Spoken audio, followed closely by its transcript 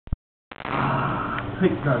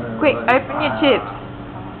Quick, open your chips.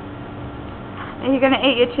 Are you gonna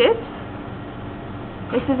eat your chips?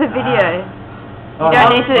 This is a video. You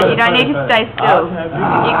don't need to stay still.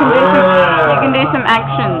 You can do some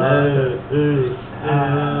action.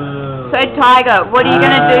 So Tiger, what are you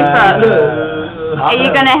gonna do for us? Are you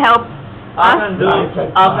gonna help us? I can do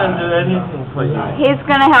anything for you. He's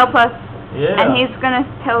gonna help us. Yeah. And he's gonna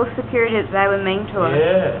tell security that they were mean to us.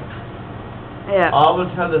 Yeah. I will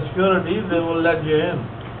tell the security, they will let you in.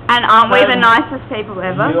 And aren't we the nicest people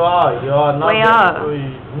ever? You are not. We are.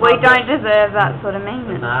 We don't deserve that sort of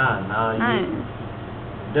meanness. No.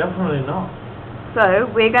 Definitely not. So,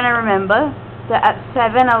 we're going to remember that at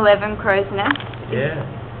 7-Eleven Crow's Nest. Yeah.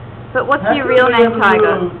 But what's your real name,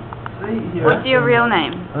 Tiger? What's your real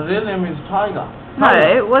name? The real name is Tiger.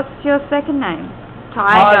 No, what's your second name?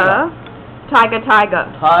 Tiger. Tiger.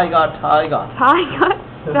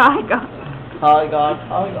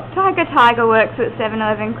 Tiger works at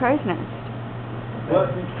 7-Eleven Crow's Nest.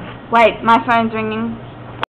 What? Wait, my phone's ringing.